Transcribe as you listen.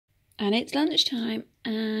And it's lunchtime,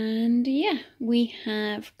 and yeah, we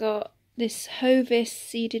have got this Hovis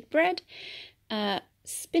seeded bread,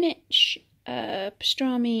 spinach,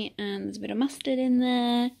 pastrami, and there's a bit of mustard in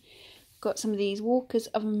there. Got some of these Walker's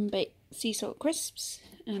oven baked sea salt crisps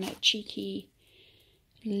and a cheeky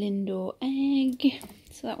Lindor egg.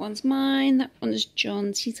 So that one's mine, that one's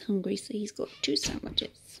John's. He's hungry, so he's got 2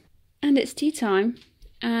 sandwiches. And it's tea time,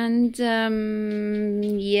 and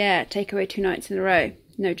yeah, takeaway 2 nights in a row.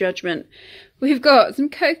 No judgment. We've got some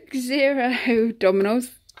Coke Zero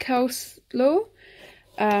Domino's coleslaw,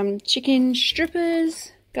 chicken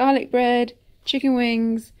strippers, garlic bread, chicken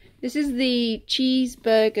wings. This is the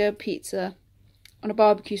cheeseburger pizza on a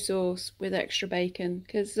barbecue sauce with extra bacon,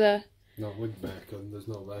 because not with bacon, there's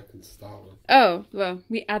no bacon to start with. Oh, well,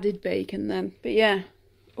 we added bacon then. But yeah,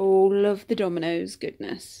 all of the Domino's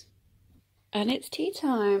goodness. And it's tea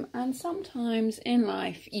time, and sometimes in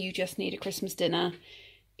life you just need a Christmas dinner,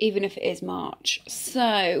 even if it is March.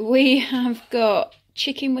 So we have got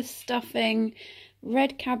chicken with stuffing,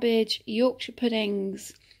 red cabbage, Yorkshire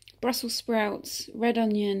puddings, Brussels sprouts, red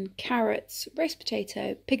onion, carrots, roast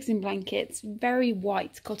potato, pigs in blankets, very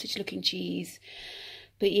white cottage looking cheese.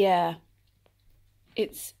 But yeah,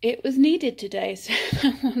 it was needed today, so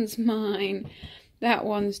that one's mine. That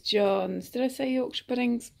one's John's. Did I say Yorkshire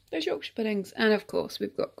puddings? There's Yorkshire puddings. And of course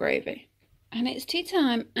we've got gravy. And it's tea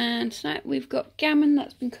time, and tonight we've got gammon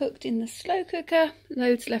that's been cooked in the slow cooker.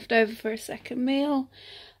 Loads left over for a second meal.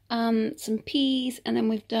 Some peas, and then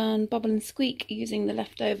we've done bubble and squeak using the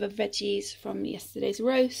leftover veggies from yesterday's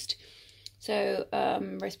roast. So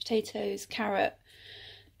roast potatoes, carrot,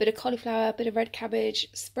 bit of cauliflower, bit of red cabbage,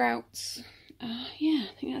 sprouts. Yeah,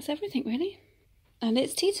 I think that's everything really. And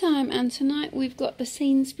it's tea time, and tonight we've got the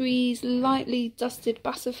Sainsbury's lightly dusted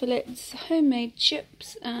bassett fillets, homemade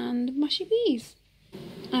chips and mushy peas.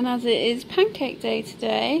 And as it is pancake day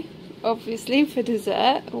today, obviously for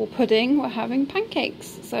dessert or pudding we're having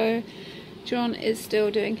pancakes. So John is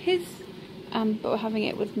still doing his, but we're having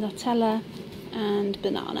it with Nutella and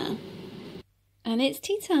banana. And it's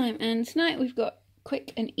tea time, and tonight we've got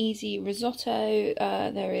quick and easy risotto.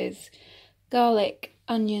 There is garlic,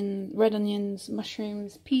 onion, red onions,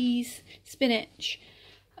 mushrooms, peas, spinach,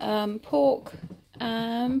 pork,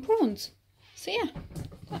 prawns. So yeah,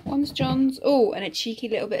 that one's John's. Oh, and a cheeky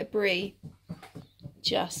little bit of brie,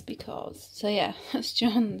 just because. So yeah, that's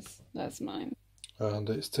John's, that's mine. And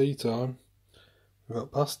it's tea time. We've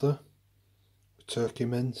got pasta, turkey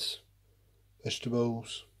mince,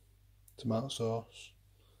 vegetables, tomato sauce.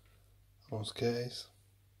 That one's Katy's.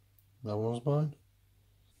 That one's mine.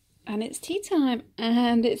 And it's tea time,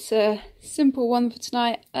 and it's a simple one for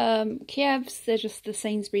tonight. Kievs, they're just the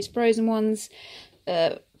Sainsbury's frozen ones,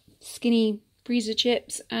 skinny freezer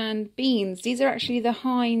chips, and beans. These are actually the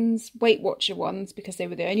Heinz Weight Watcher ones because they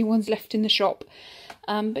were the only ones left in the shop.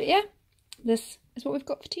 But yeah, this is what we've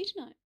got for tea tonight.